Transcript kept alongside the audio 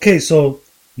Okay, so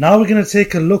now we're going to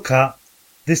take a look at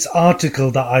this article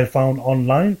that I found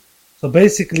online. So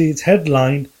basically, it's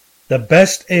headlined "The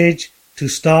Best Age to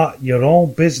Start Your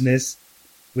Own Business,"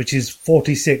 which is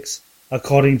 46,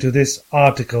 according to this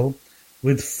article,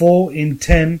 with 4 in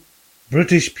 10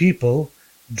 British people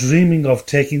dreaming of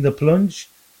taking the plunge.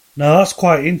 Now, that's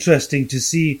quite interesting to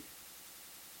see.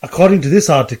 According to this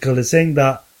article, it's saying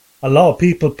that a lot of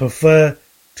people prefer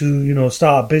to,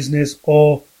 start a business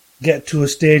or get to a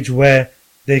stage where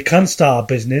they can start a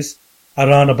business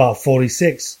around about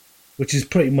 46, which is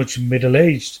pretty much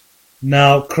middle-aged.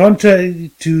 Now, contrary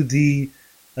to the,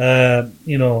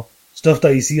 stuff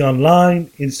that you see online,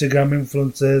 Instagram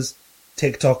influencers,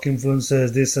 TikTok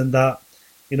influencers, this and that,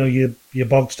 your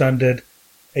bog standard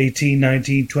 18,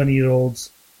 19, 20-year-olds.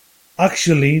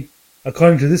 Actually,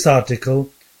 according to this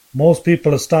article, most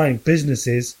people are starting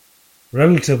businesses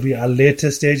relatively at a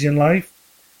later stage in life.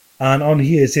 And on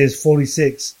here it says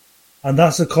 46. And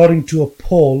that's according to a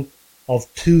poll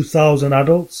of 2,000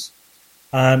 adults.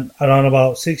 And around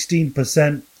about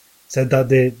 16% said that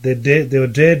they were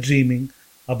daydreaming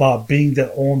about being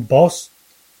their own boss,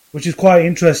 which is quite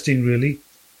interesting, really.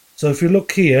 So if you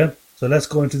look here, so let's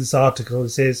go into this article. It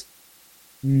says,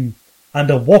 and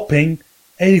a whopping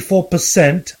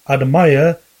 84%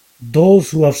 admire those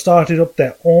who have started up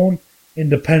their own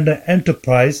independent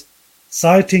enterprise,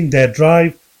 citing their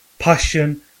drive,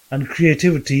 passion, and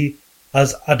creativity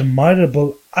as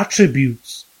admirable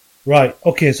attributes. Right,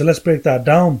 okay, so let's break that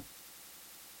down.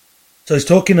 So it's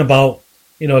talking about,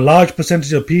 a large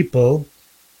percentage of people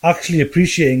actually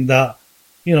appreciating that,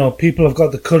 people have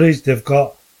got the courage, they've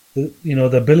got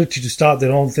the ability to start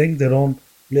their own thing, their own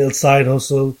little side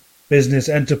hustle, business,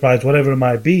 enterprise, whatever it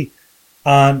might be.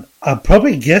 And I'm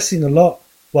probably guessing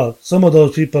some of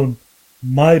those people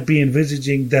might be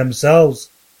envisaging themselves,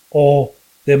 or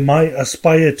they might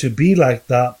aspire to be like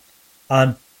that.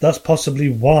 And that's possibly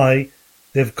why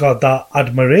they've got that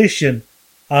admiration.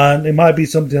 And it might be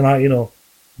something like,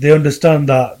 they understand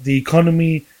that the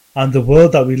economy and the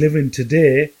world that we live in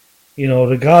today,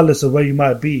 regardless of where you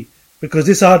might be, because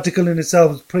this article in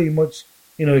itself is pretty much,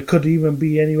 it could even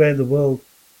be anywhere in the world,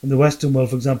 in the Western world,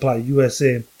 for example, like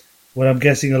USA, where I'm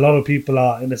guessing a lot of people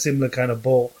are in a similar kind of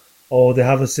boat, or they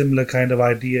have a similar kind of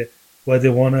idea where they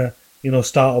want to,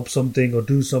 start up something or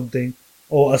do something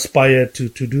or aspire to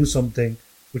do something,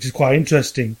 which is quite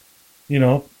interesting.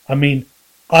 I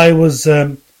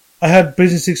had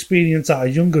business experience at a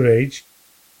younger age,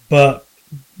 but,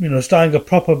 starting a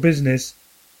proper business,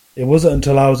 it wasn't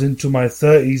until I was into my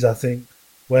 30s, I think,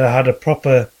 where I had a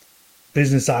proper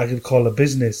business that I could call a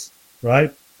business,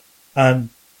 right? And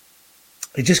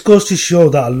it just goes to show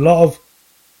that a lot of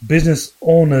business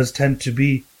owners tend to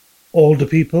be older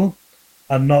people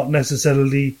and not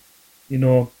necessarily,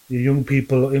 the young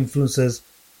people or influencers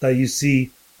that you see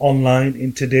online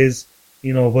in today's,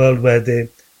 world, where they're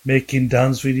making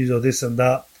dance videos or this and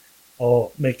that,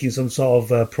 or making some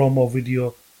sort of promo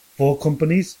video for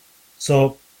companies.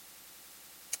 So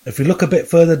if you look a bit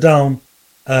further down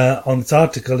on this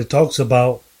article, it talks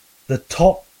about the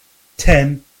top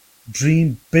 10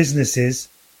 dream businesses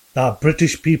that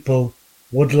British people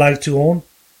would like to own.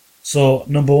 So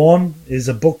number 1 is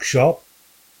a bookshop,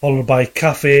 followed by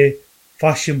cafe,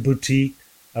 fashion boutique,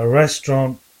 a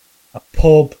restaurant, a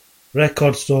pub,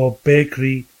 record store,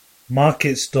 bakery,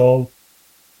 market stall,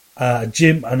 a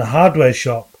gym, and a hardware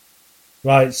shop.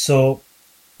 Right, so,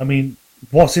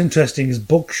 what's interesting is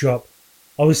bookshop.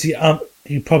 Obviously,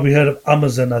 you probably heard of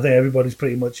Amazon. I think everybody's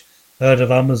pretty much heard of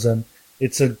Amazon.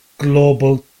 It's a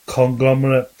global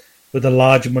conglomerate with a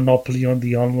large monopoly on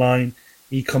the online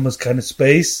e-commerce kind of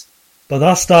space. But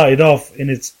that started off in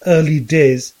its early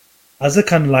days as a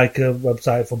kind of like a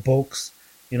website for books,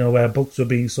 where books were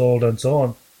being sold and so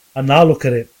on. And now look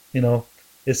at it,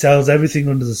 it sells everything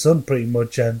under the sun pretty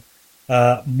much. And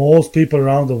most people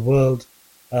around the world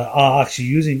are actually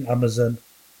using Amazon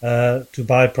to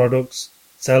buy products,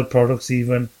 sell products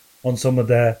even on some of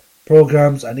their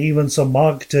programs. And even some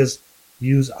marketers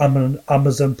use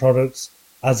Amazon products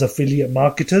as affiliate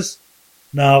marketers.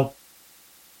 Now,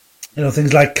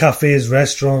 things like cafes,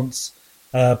 restaurants,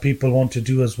 people want to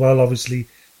do as well. Obviously,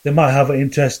 they might have an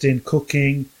interest in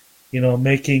cooking,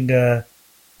 making their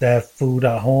food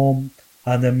at home,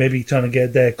 and then maybe trying to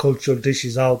get their cultural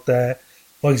dishes out there.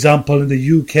 For example, in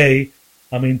the UK,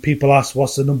 people ask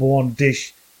what's the number 1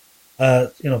 dish.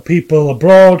 People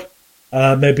abroad,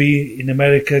 maybe in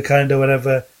America, kind of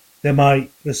whatever, they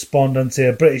might respond and say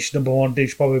a British number 1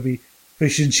 dish probably be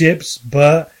fish and chips,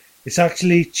 but it's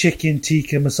actually chicken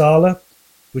tikka masala,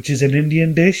 which is an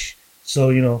Indian dish. So,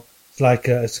 it's like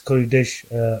it's a curry dish,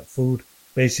 food,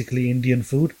 basically Indian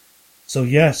food. So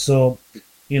yeah, so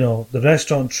the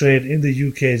restaurant trade in the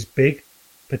UK is big,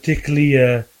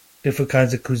 particularly different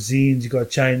kinds of cuisines. You got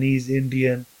Chinese,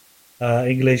 Indian,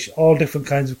 English, all different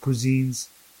kinds of cuisines,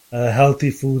 healthy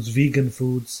foods, vegan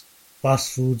foods,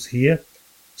 fast foods here.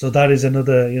 So that is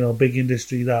another, big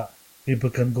industry that people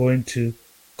can go into.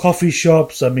 Coffee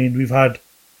shops. I mean, we've had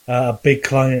a big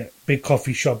client, big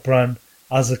coffee shop brand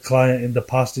as a client in the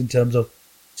past in terms of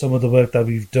some of the work that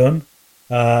we've done.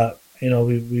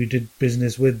 We did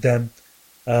business with them,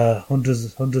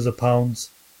 hundreds of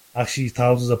pounds, actually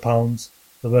thousands of pounds.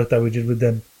 The work that we did with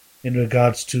them in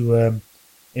regards to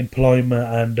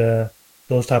employment and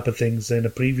those type of things in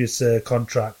a previous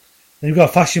contract. Then you've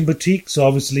got fashion boutiques, so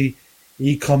obviously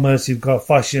e-commerce. You've got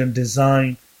fashion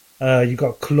design, you've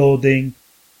got clothing,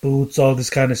 boots, all this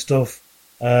kind of stuff.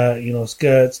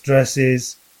 Skirts,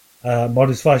 dresses,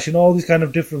 modest fashion, all these kind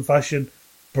of different fashion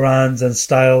brands and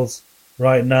styles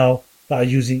right now that are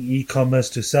using e-commerce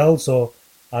to sell. So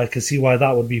I can see why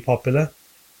that would be popular.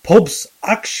 Pubs,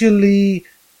 actually,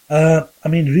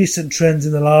 recent trends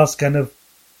in the last kind of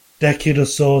decade or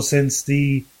so since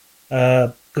the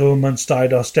government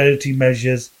started austerity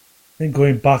measures, I think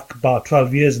going back about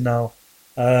 12 years now,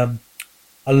 a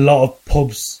lot of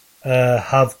pubs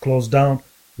have closed down.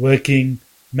 Working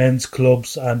men's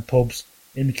clubs and pubs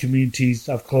in communities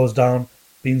have closed down,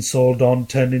 been sold on,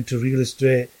 turned into real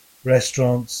estate,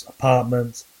 restaurants,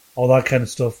 apartments, all that kind of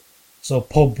stuff. So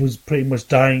pub was pretty much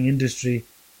dying industry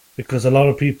because a lot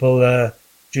of people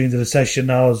during the recession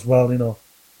now as well,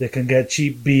 they can get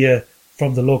cheap beer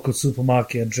from the local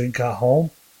supermarket and drink at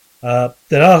home.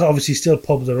 There are obviously still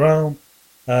pubs around,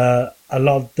 a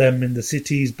lot of them in the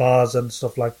cities, bars and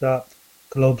stuff like that,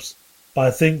 clubs. But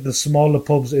I think the smaller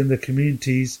pubs in the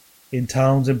communities, in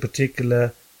towns in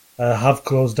particular, have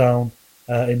closed down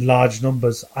in large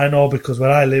numbers. I know because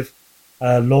where I live,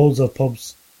 loads of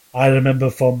pubs, I remember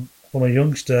from a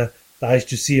youngster that I used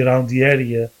to see around the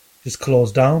area just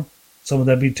closed down. Some of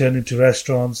them being turned into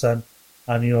restaurants and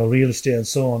real estate and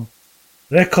so on.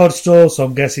 Record stores, so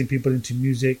I'm guessing people into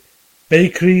music.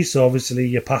 Bakery, so obviously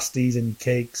your pasties and your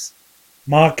cakes.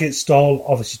 Market stall,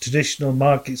 obviously traditional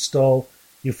market stall.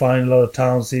 You find a lot of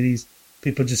town cities,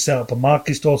 people just set up a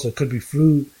market stall, so it could be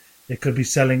fruit, it could be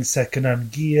selling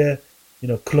second-hand gear,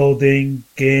 clothing,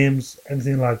 games,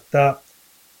 anything like that.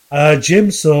 Gym,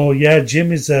 so yeah,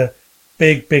 gym is a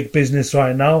big business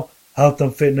right now. Health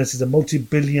and fitness is a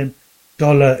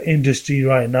multi-billion-dollar industry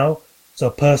right now. So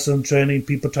personal training,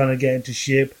 people trying to get into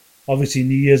shape. Obviously,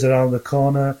 New Year's around the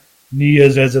corner. New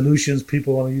Year's resolutions,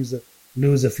 people want to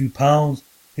lose a few pounds.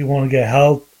 People want to get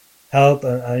health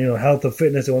and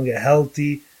fitness. They want to get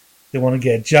healthy. They want to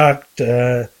get jacked.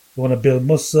 They want to build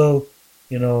muscle.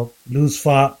 Lose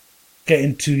fat. Get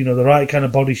into the right kind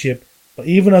of body shape. But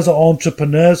even as an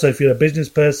entrepreneur, so if you're a business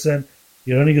person,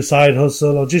 you're running a side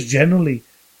hustle, or just generally,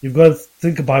 you've got to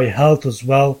think about your health as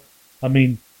well. I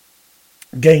mean,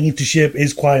 getting into shape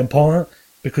is quite important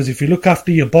because if you look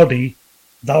after your body,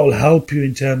 that will help you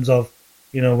in terms of,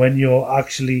 when you're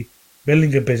actually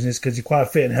building a business because you're quite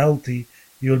fit and healthy,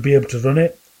 you'll be able to run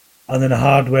it. And then a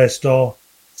hardware store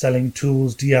selling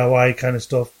tools, DIY kind of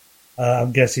stuff,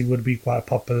 I'm guessing would be quite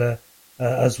popular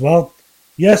as well.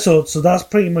 Yeah, so that's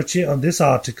pretty much it on this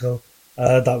article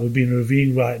that we've been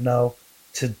reviewing right now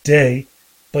today.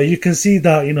 But you can see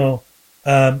that,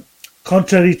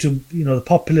 contrary to, the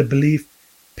popular belief,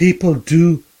 people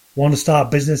do want to start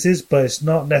businesses, but it's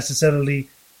not necessarily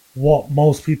what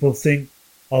most people think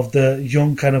of the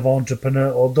young kind of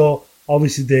entrepreneur. Although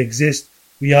obviously they exist,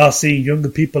 we are seeing younger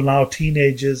people now,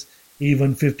 teenagers,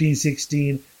 even 15,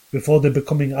 16, before they're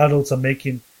becoming adults, are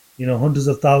making, hundreds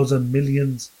of thousands,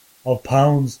 millions of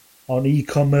pounds on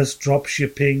e-commerce, drop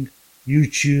shipping,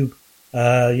 YouTube,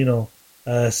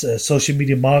 social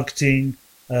media marketing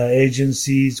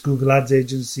agencies, Google Ads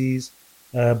agencies,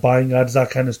 buying ads,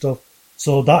 that kind of stuff.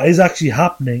 So that is actually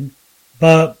happening.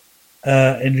 But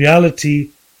in reality,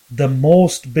 the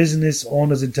most business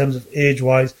owners in terms of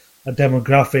age-wise and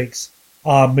demographics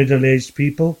are middle-aged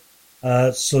people.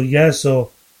 So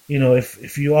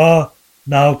if you are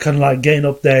now kind of like getting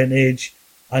up there in age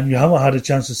and you haven't had a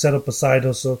chance to set up a side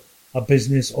hustle, a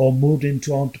business, or moved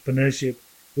into entrepreneurship,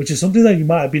 which is something that you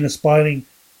might have been aspiring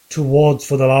towards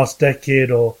for the last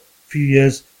decade or few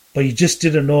years, but you just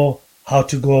didn't know how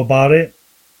to go about it.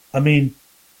 I mean,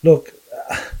 look,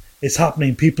 it's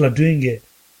happening. People are doing it.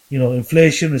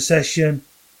 Inflation, recession,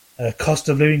 cost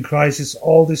of living crisis,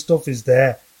 all this stuff is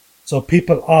there. So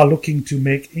people are looking to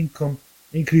make income,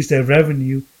 increase their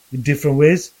revenue in different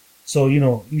ways. So,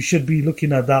 you should be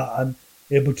looking at that and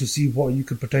able to see what you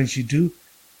could potentially do.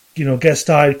 Get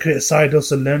started, create a side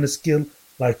hustle, learn a skill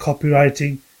like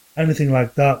copywriting, anything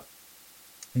like that.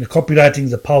 And the copywriting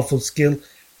is a powerful skill.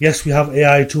 Yes, we have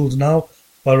AI tools now,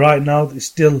 but right now there's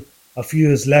still a few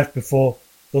years left before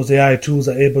those AI tools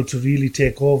are able to really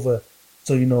take over.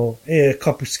 So,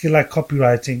 a skill like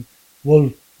copywriting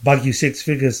will bag you six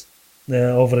figures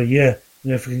over a year.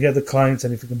 If you can get the clients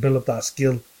and if you can build up that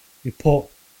skill, you put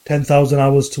 10,000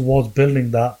 hours towards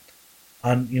building that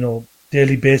and,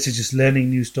 daily basis, just learning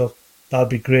new stuff, that'd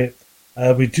be great.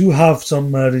 We do have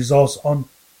some resource on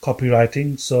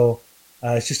copywriting. So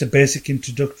it's just a basic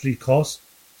introductory course.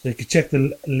 So you can check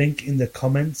the link in the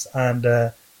comments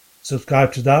and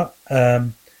subscribe to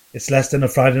that. It's less than a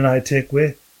Friday night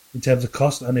takeaway in terms of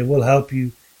cost, and it will help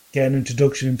you get an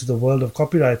introduction into the world of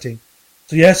copywriting.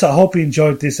 So yes, I hope you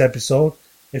enjoyed this episode.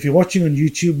 If you're watching on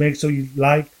YouTube, make sure you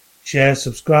like, share,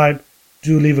 subscribe.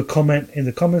 Do leave a comment in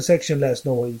the comment section. Let us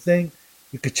know what you think.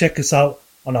 You can check us out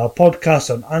on our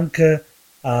podcast on Anchor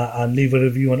and leave a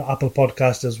review on Apple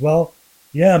Podcast as well.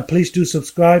 Yeah, and please do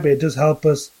subscribe. It does help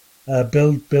us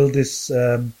build this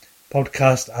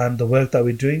podcast and the work that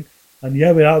we're doing. And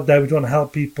yeah, we're out there. We want to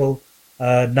help people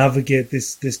navigate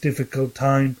this difficult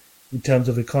time in terms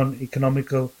of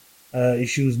economical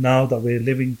issues now that we're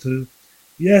living through.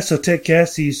 Yeah, so take care.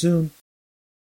 See you soon.